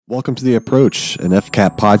Welcome to The Approach, an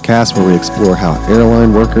FCAP podcast where we explore how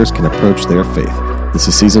airline workers can approach their faith. This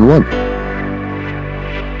is Season 1.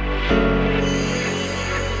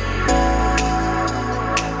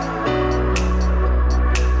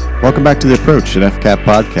 Welcome back to The Approach, an FCAP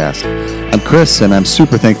podcast. I'm Chris, and I'm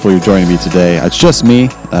super thankful you're joining me today. It's just me.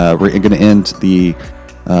 We're going to end the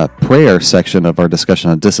prayer section of our discussion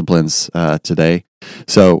on disciplines today.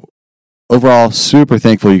 So, overall, super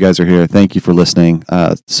thankful you guys are here. Thank you for listening.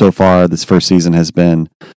 So far, this first season has been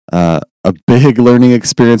a big learning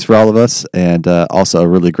experience for all of us, and also a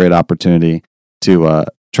really great opportunity to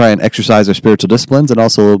try and exercise our spiritual disciplines, and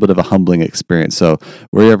also a little bit of a humbling experience. So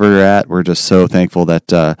wherever you're at, we're just so thankful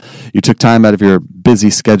that you took time out of your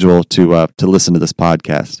busy schedule to listen to this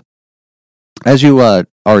podcast. As you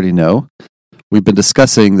already know, we've been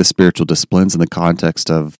discussing the spiritual disciplines in the context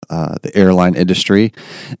of the airline industry.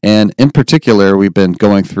 And in particular, we've been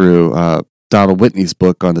going through Donald Whitney's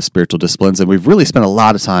book on the spiritual disciplines. And we've really spent a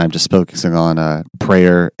lot of time just focusing on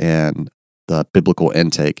prayer and the biblical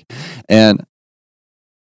intake. And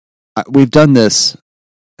we've done this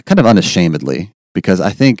kind of unashamedly because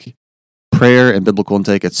I think prayer and biblical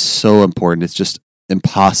intake, it's so important. It's just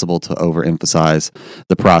impossible to overemphasize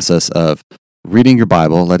the process of reading your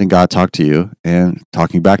Bible, letting God talk to you, and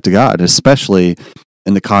talking back to God, especially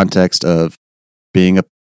in the context of being an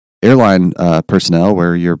airline personnel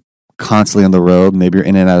where you're constantly on the road. Maybe you're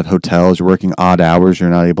in and out of hotels, you're working odd hours, you're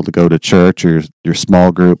not able to go to church or your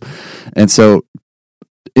small group. And so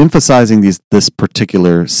emphasizing this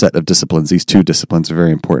particular set of disciplines, these two disciplines, are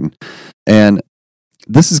very important. And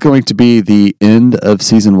this is going to be the end of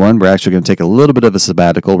Season 1. We're actually going to take a little bit of a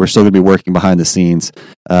sabbatical. We're still going to be working behind the scenes.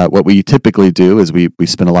 What we typically do is we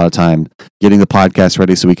spend a lot of time getting the podcast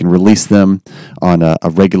ready so we can release them on a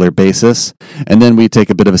regular basis. And then we take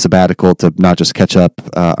a bit of a sabbatical to not just catch up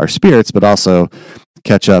our spirits, but also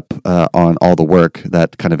catch up on all the work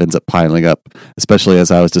that kind of ends up piling up, especially as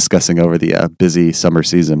I was discussing over the busy summer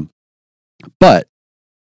season. But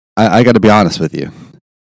I got to be honest with you.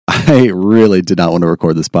 I really did not want to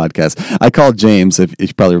record this podcast. I called James, if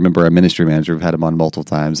you probably remember, our ministry manager. We've had him on multiple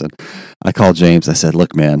times. And I called James. I said,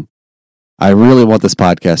 look, man, I really want this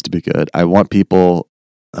podcast to be good. I want people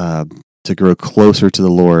to grow closer to the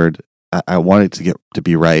Lord. I want it to get to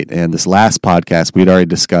be right. And this last podcast we'd already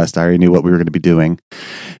discussed. I already knew what we were going to be doing.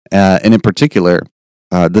 And in particular,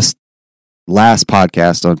 this last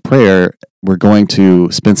podcast on prayer, we're going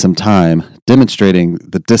to spend some time demonstrating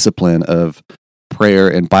the discipline of prayer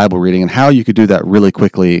and Bible reading and how you could do that really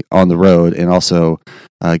quickly on the road and also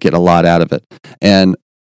get a lot out of it. And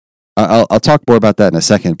I'll talk more about that in a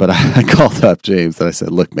second, but I called up James and I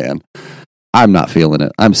said, look, man, I'm not feeling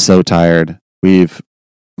it. I'm so tired. We've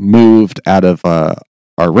moved out of our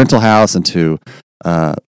rental house into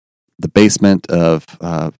the basement of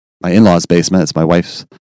my in-laws' basement. It's my wife's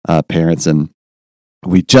parents, and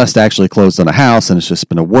we just actually closed on a house, and it's just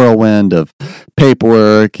been a whirlwind of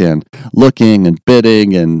paperwork and looking and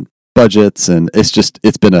bidding and budgets, and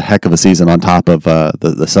it's been a heck of a season on top of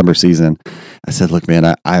the summer season. I said, look,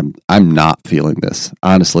 man, I'm not feeling this.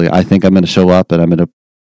 Honestly, I think I'm going to show up and I'm going to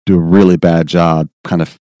do a really bad job kind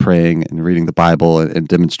of praying and reading the Bible and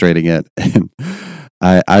demonstrating it. And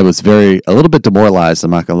I was a little bit demoralized, I'm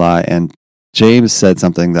not going to lie. And James said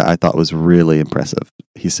something that I thought was really impressive.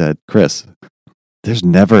 He said, Chris, there's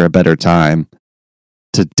never a better time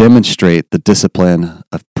to demonstrate the discipline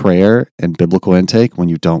of prayer and biblical intake when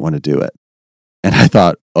you don't want to do it. And I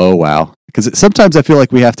thought, oh, wow. Because sometimes I feel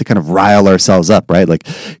like we have to kind of rile ourselves up, right? Like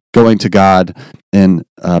going to God and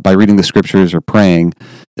by reading the scriptures or praying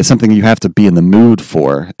is something you have to be in the mood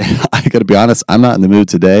for. And I got to be honest, I'm not in the mood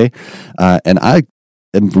today. And I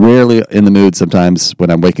am rarely in the mood sometimes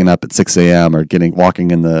when I'm waking up at 6 a.m. or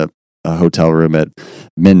walking in the hotel room at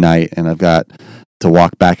midnight, and I've got to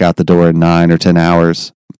walk back out the door in 9 or 10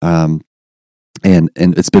 hours. And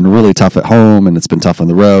it's been really tough at home, and it's been tough on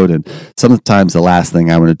the road. And sometimes the last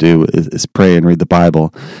thing I want to do is pray and read the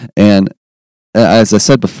Bible. And as I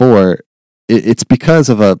said before, it's because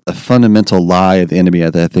of a fundamental lie of the enemy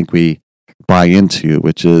that I think we buy into,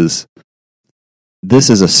 which is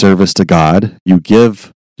this is a service to God. You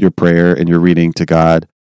give your prayer and your reading to God,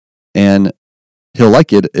 and He'll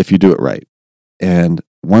like it if you do it right. And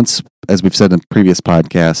once, as we've said in previous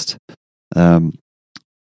podcasts,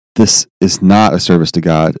 this is not a service to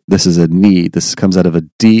God. This is a need. This comes out of a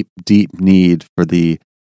deep, deep need for the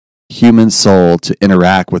human soul to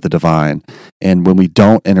interact with the divine. And when we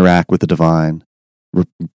don't interact with the divine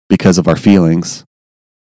because of our feelings,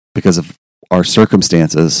 because of our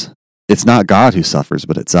circumstances, it's not God who suffers,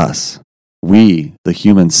 but it's us. We, the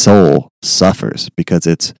human soul, suffers because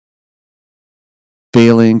it's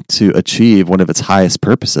failing to achieve one of its highest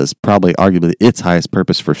purposes, probably arguably its highest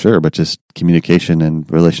purpose for sure, but just communication and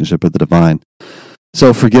relationship with the divine.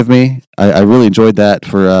 So forgive me. I really enjoyed that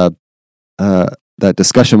for that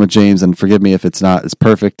discussion with James, and forgive me if it's not as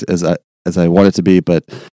perfect as I want it to be, but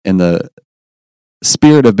in the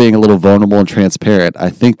spirit of being a little vulnerable and transparent,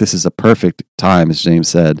 I think this is a perfect time, as James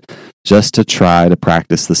said, just to try to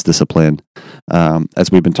practice this discipline,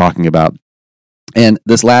 as we've been talking about. And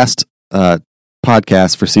this last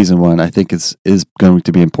podcast for season 1, I think is going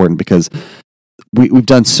to be important because we've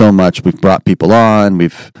done so much. We've brought people on.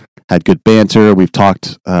 We've had good banter. We've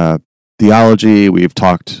talked theology. We've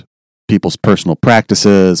talked people's personal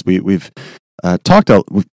practices. We've talked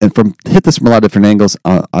and hit this from a lot of different angles.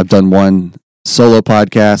 I've done one solo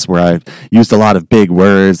podcast where I've used a lot of big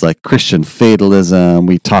words like Christian fatalism.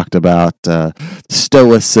 We talked about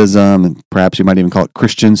stoicism, and perhaps you might even call it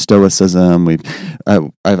Christian stoicism.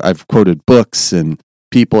 I've quoted books and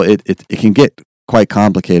people. It can get quite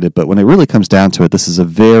complicated, but when it really comes down to it, this is a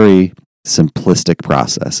very simplistic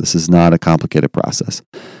process. This is not a complicated process.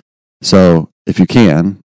 So if you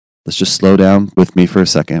can, let's just slow down with me for a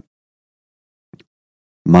second.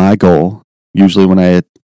 My goal, usually when I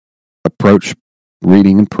approach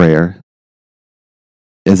reading and prayer,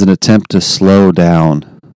 is an attempt to slow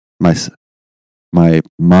down my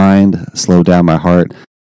mind, slow down my heart,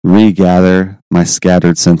 regather my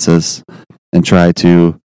scattered senses, and try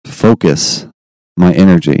to focus my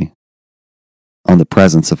energy on the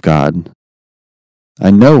presence of God.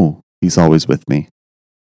 I know He's always with me,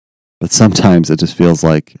 but sometimes it just feels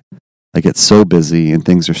like I get so busy and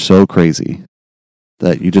things are so crazy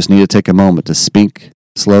that you just need to take a moment to speak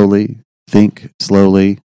slowly, think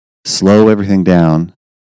slowly, slow everything down.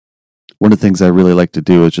 One of the things I really like to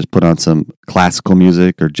do is just put on some classical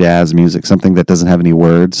music or jazz music, something that doesn't have any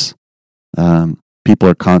words. People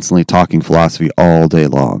are constantly talking philosophy all day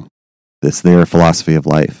long. It's their philosophy of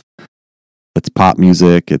life. It's pop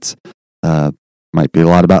music. It's might be a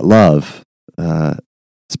lot about love,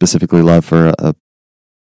 specifically love for a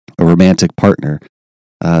romantic partner.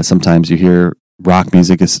 Sometimes you hear rock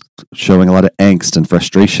music is showing a lot of angst and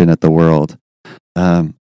frustration at the world.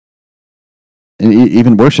 And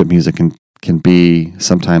even worship music can be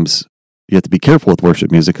sometimes, you have to be careful with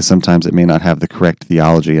worship music because sometimes it may not have the correct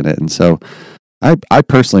theology in it. And so I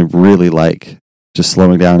personally really like just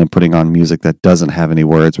slowing down and putting on music that doesn't have any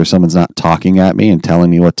words, where someone's not talking at me and telling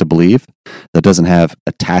me what to believe, that doesn't have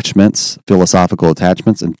attachments, philosophical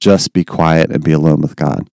attachments, and just be quiet and be alone with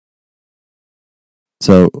God.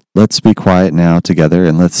 So let's be quiet now together,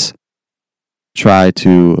 and let's try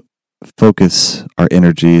to focus our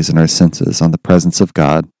energies and our senses on the presence of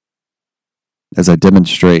God as I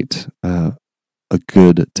demonstrate a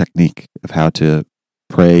good technique of how to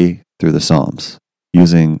pray through the Psalms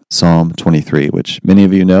using Psalm 23, which many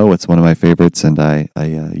of you know, it's one of my favorites, and I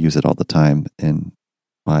use it all the time in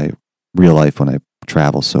my real life when I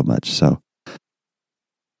travel so much. So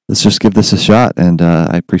let's just give this a shot, and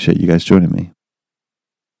I appreciate you guys joining me.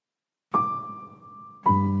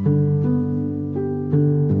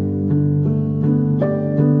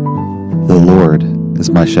 The Lord is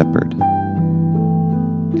my shepherd.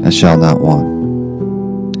 I shall not want.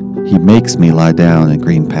 He makes me lie down in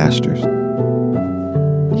green pastures.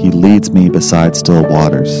 He leads me beside still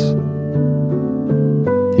waters.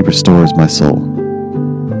 He restores my soul.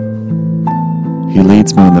 He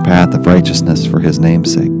leads me in the path of righteousness for His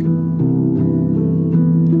name's sake.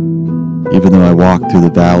 Even though I walk through the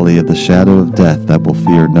valley of the shadow of death, I will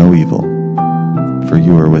fear no evil, for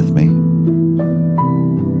You are with me.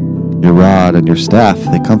 Your rod and Your staff,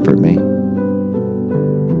 they comfort me.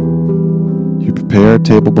 You prepare a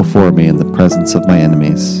table before me in the presence of my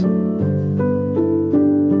enemies.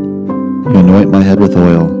 You anoint my head with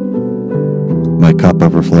oil. My cup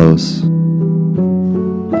overflows.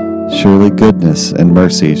 Surely goodness and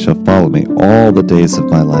mercy shall follow me all the days of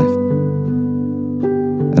my life,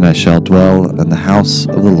 and I shall dwell in the house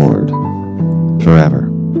of the Lord forever.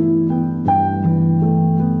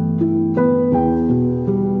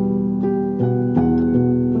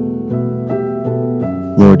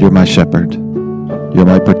 Lord, You're my shepherd. You're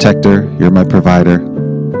my protector. You're my provider.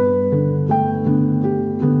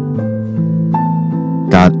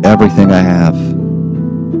 God, everything I have,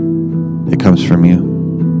 it comes from You.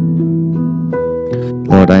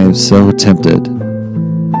 Lord, I am so tempted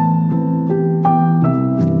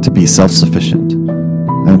to be self-sufficient.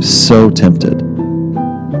 I'm so tempted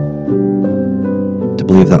to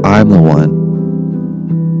believe that I'm the one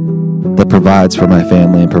that provides for my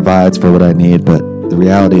family and provides for what I need, but the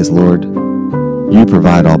reality is, Lord, You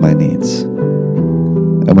provide all my needs.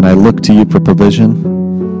 And when I look to You for provision,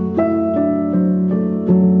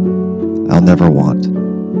 I'll never want.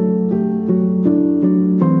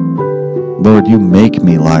 Lord, you make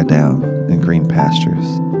me lie down in green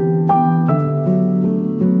pastures.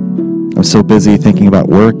 I'm so busy thinking about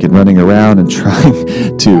work and running around and trying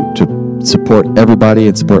to support everybody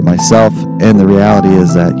and support myself, and the reality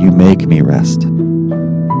is that you make me rest.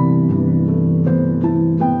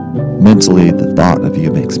 Mentally, the thought of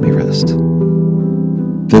you makes me rest.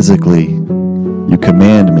 Physically, you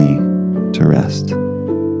command me to rest.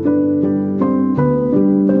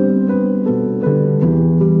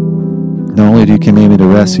 Not only do you command me to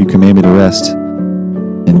rest, you command me to rest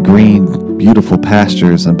in green, beautiful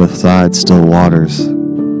pastures and beside still waters.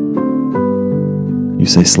 You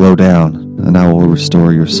say, slow down, and I will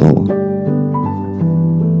restore your soul.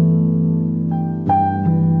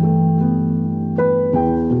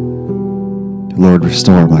 Lord,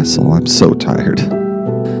 restore my soul. I'm so tired.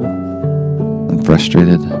 I'm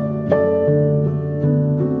frustrated.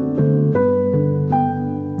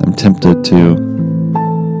 I'm tempted to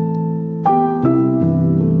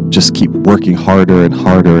just keep working harder and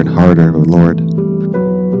harder and harder. But Lord,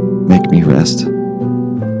 make me rest.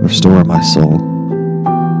 Restore my soul.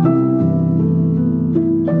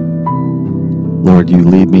 Lord, you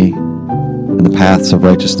lead me in the paths of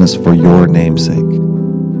righteousness for your name's sake.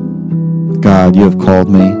 God, you have called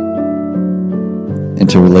me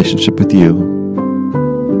into a relationship with you,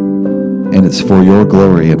 and it's for your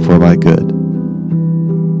glory and for my good.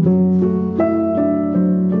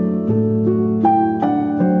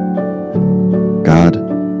 God,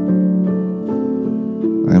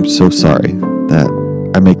 I'm so sorry that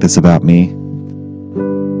I make this about me.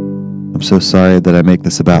 I'm so sorry that I make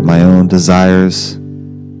this about my own desires.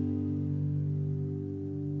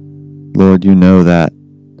 Lord, you know that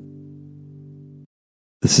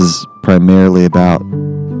this is primarily about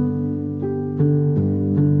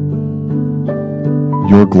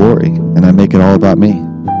your glory, and I make it all about me.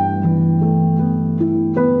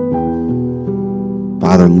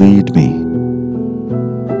 Father, lead me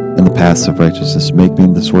in the paths of righteousness. Make me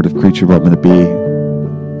the sort of creature I'm going to be,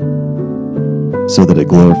 so that it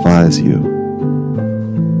glorifies you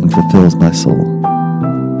and fulfills my soul.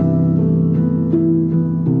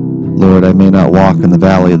 Lord, I may not walk in the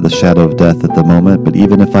valley of the shadow of death at the moment, but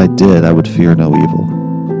even if I did, I would fear no evil.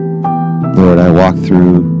 Lord, I walk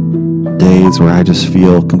through days where I just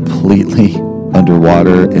feel completely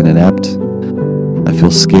underwater and inept. I feel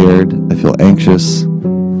scared. I feel anxious.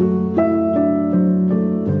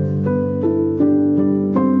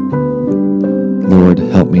 Lord,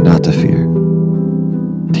 help me not to fear.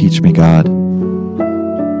 Teach me, God,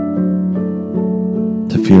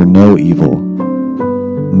 to fear no evil,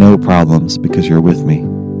 no problems, because you're with me.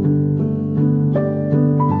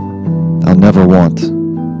 I'll never want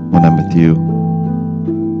when I'm with you.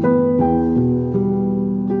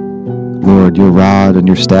 Lord, your rod and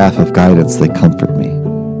your staff of guidance, they comfort me.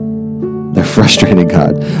 They're frustrating,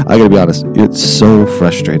 God. I gotta be honest, it's so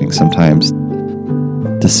frustrating sometimes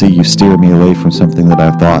to see you steer me away from something that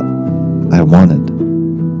I thought I wanted.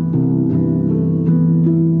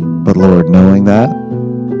 But Lord, knowing that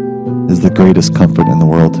is the greatest comfort in the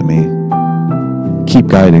world to me. Keep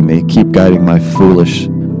guiding me. Keep guiding my foolish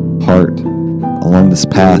heart along this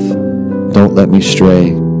path. Don't let me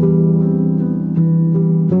stray.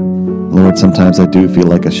 Lord, sometimes I do feel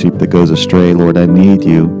like a sheep that goes astray. Lord, I need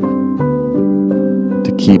you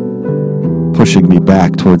to keep pushing me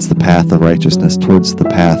back towards the path of righteousness, towards the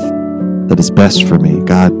path that is best for me.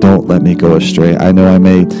 God, don't let me go astray. I know I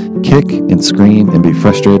may kick and scream and be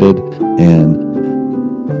frustrated and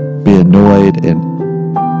be annoyed, and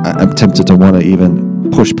I'm tempted to want to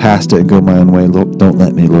even push past it and go my own way. Lord, don't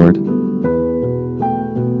let me, Lord.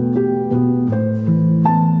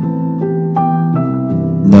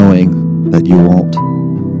 Knowing that you won't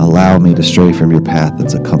allow me to stray from your path,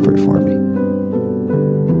 it's a comfort for me.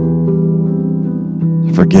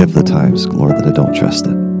 Forgive the times, Lord, that I don't trust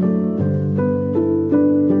it.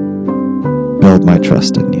 Build my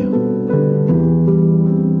trust in you.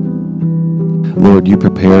 Lord, you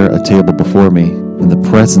prepare a table before me in the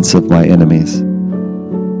presence of my enemies.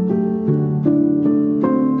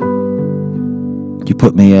 You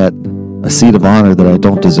put me at a seat of honor that I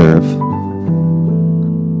don't deserve.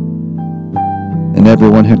 And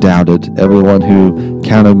everyone who doubted, everyone who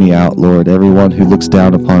counted me out, Lord, everyone who looks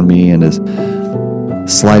down upon me and is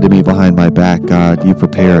slighted me behind my back, God, you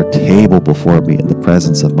prepare a table before me in the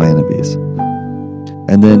presence of my enemies.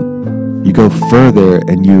 And then you go further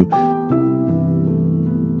and you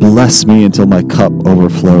bless me until my cup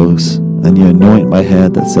overflows, and you anoint my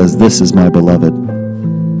head that says, this is my beloved.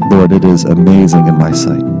 Lord, it is amazing in my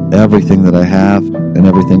sight. Everything that I have and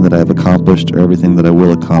everything that I have accomplished, or everything that I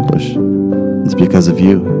will accomplish, It's because of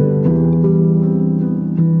you.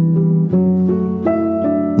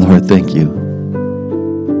 Lord, thank you.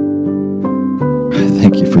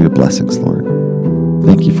 Thank you for your blessings, Lord.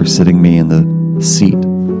 Thank you for sitting me in the seat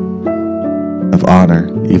of honor,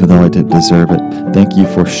 even though I didn't deserve it. Thank you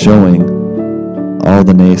for showing all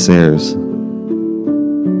the naysayers.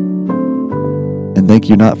 And thank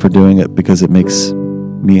you not for doing it because it makes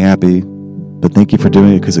me happy, but thank you for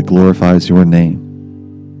doing it because it glorifies your name.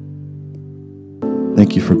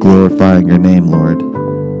 Thank you for glorifying your name, Lord,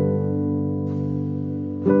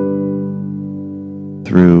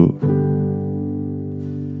 through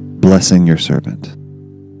blessing your servant.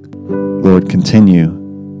 Lord,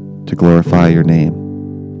 continue to glorify your name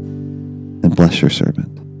and bless your servant.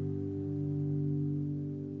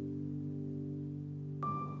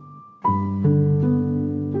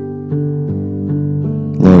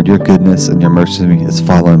 Lord, your goodness and your mercy is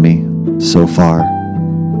following me so far,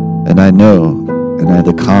 and I know and I have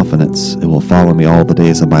the confidence it will follow me all the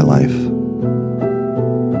days of my life.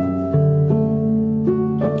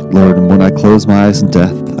 Lord, when I close my eyes in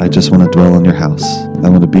death, I just want to dwell in your house. I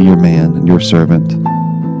want to be your man and your servant.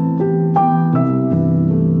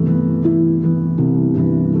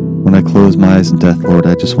 When I close my eyes in death, Lord,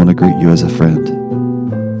 I just want to greet you as a friend.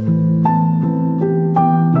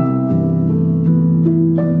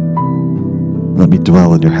 Let me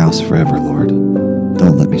dwell in your house forever, Lord.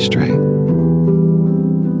 Don't let me stray.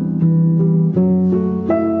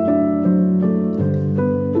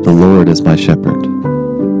 The Lord is my shepherd.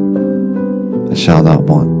 I shall not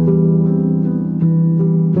want.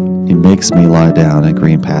 He makes me lie down in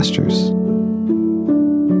green pastures.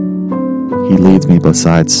 He leads me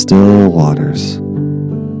beside still waters.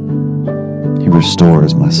 He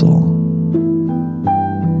restores my soul.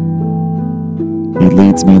 He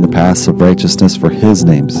leads me in the paths of righteousness for his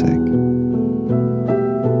name's sake.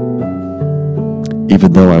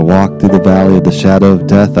 Even though I walk through the valley of the shadow of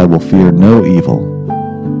death, I will fear no evil,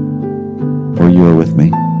 for you are with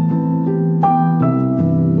me.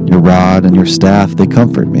 Your rod and your staff, they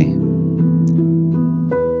comfort me.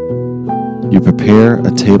 You prepare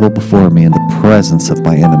a table before me in the presence of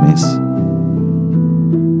my enemies.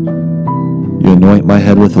 You anoint my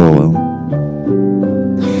head with oil.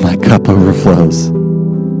 My cup overflows.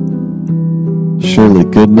 Surely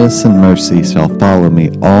goodness and mercy shall follow me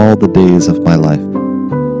all the days of my life,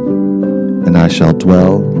 and I shall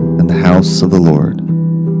dwell in the house of the Lord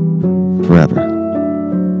forever.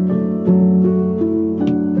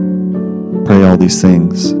 Pray all these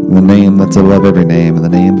things in the name that's above every name, in the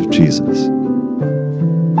name of Jesus.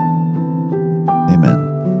 Amen.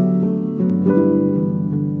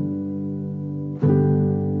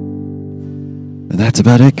 And that's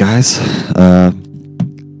about it, guys.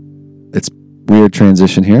 It's weird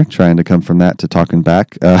transition here, trying to come from that to talking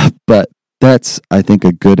back. But that's, I think,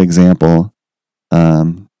 a good example.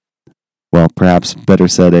 Well, perhaps better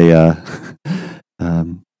said,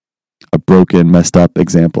 a broken, messed up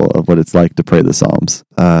example of what it's like to pray the Psalms.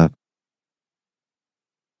 And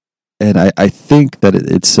I think that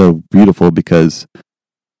it's so beautiful because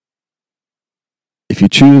if you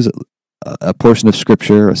choose a portion of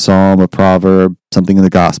scripture, a psalm, a proverb, something in the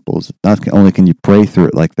Gospels, not only can you pray through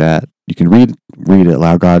it like that, you can read it,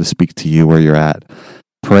 allow God to speak to you where you're at,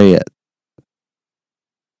 pray it,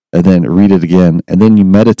 and then read it again, and then you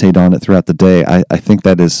meditate on it throughout the day. I think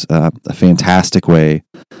that is a fantastic way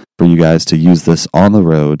for you guys to use this on the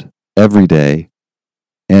road every day.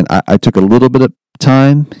 And I took a little bit of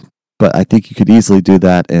time, but I think you could easily do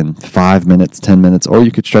that in 5 minutes, 10 minutes, or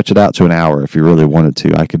you could stretch it out to an hour if you really wanted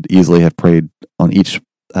to. I could easily have prayed on each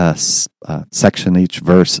section, each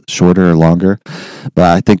verse, shorter or longer.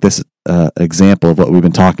 But I think this example of what we've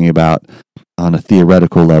been talking about on a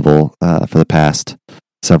theoretical level for the past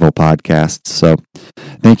several podcasts. So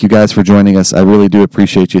thank you guys for joining us. I really do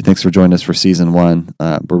appreciate you. Thanks for joining us for season 1.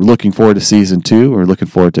 We're looking forward to season 2. We're looking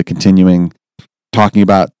forward to continuing talking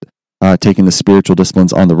about taking the spiritual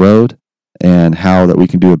disciplines on the road and how that we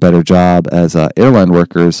can do a better job as airline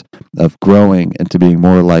workers of growing into being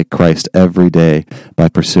more like Christ every day by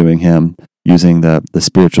pursuing him using the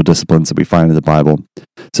spiritual disciplines that we find in the Bible.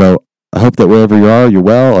 So I hope that wherever you are, you're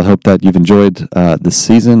well. I hope that you've enjoyed this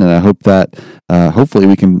season, and I hope that hopefully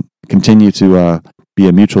we can continue to be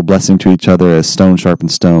a mutual blessing to each other as stone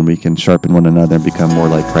sharpens stone. We can sharpen one another and become more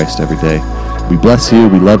like Christ every day. We bless you,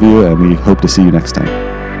 we love you, and we hope to see you next time.